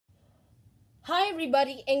Hi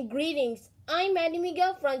everybody and greetings. I'm Maddy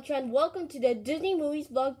Miguel, Francia, and welcome to the Disney Movies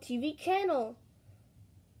Vlog TV channel.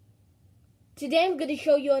 Today I'm going to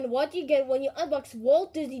show you on what you get when you unbox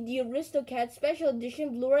Walt Disney the ARISTOCATS Special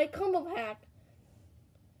Edition Blu-Ray Combo Pack.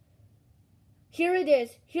 Here it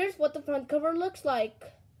is. Here's what the front cover looks like.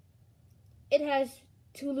 It has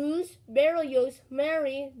Toulouse, Berlioz,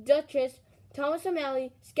 Mary, Duchess, Thomas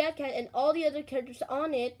O'Malley, Scat Cat, and all the other characters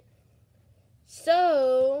on it.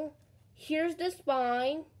 So, here's the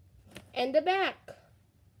spine and the back.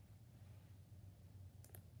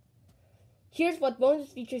 Here's what bonus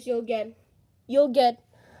features you'll get. You'll get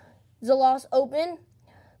The Lost Open,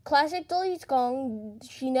 classic Dolly song,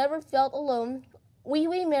 She Never Felt Alone, Wee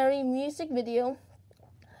Wee Mary music video,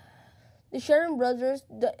 The Sharon Brothers,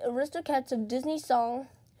 The Aristocats of Disney song,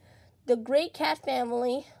 The Great Cat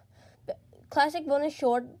Family, classic bonus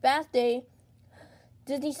short, Bath Day,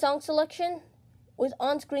 Disney song selection with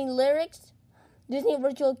on-screen lyrics, Disney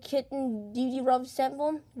Virtual Kitten DVD-ROM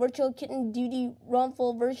sample, Virtual Kitten DVD-ROM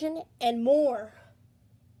full version, and more.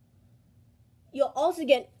 You'll also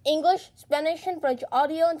get English, Spanish, and French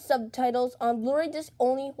audio and subtitles on Blu-ray disc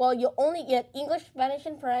only, while you'll only get English, Spanish,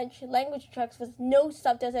 and French language tracks with no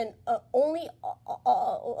subtitles and only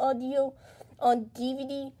audio on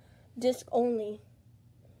DVD disc only.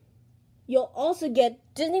 You'll also get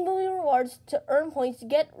Disney Movie Rewards to earn points to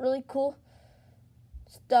get really cool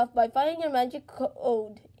stuff by finding your magic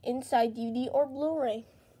code inside DVD or Blu-ray.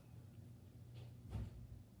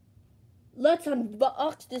 Let's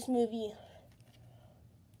unbox this movie.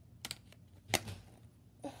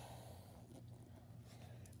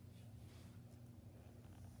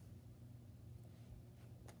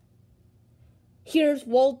 Here's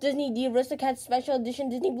Walt Disney the ARISTOCATS Special Edition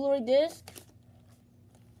Disney Blu-ray disc.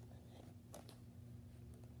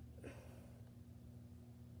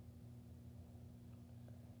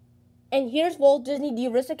 And here's Walt Disney the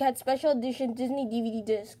ARISTOCATS Special Edition Disney DVD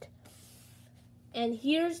disc. And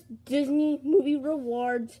here's Disney Movie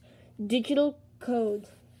Rewards digital code.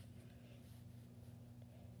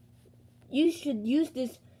 You should use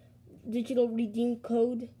this digital redeem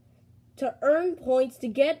code to earn points to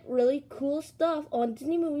get really cool stuff on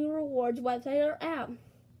Disney Movie Rewards website or app.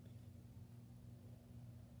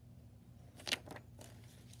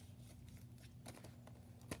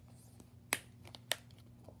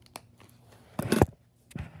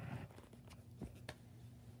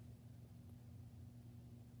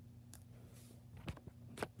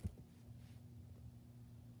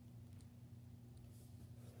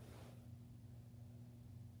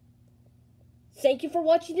 Thank you for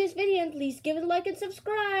watching this video, and please give it a like and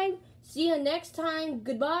subscribe. See you next time.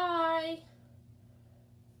 Goodbye.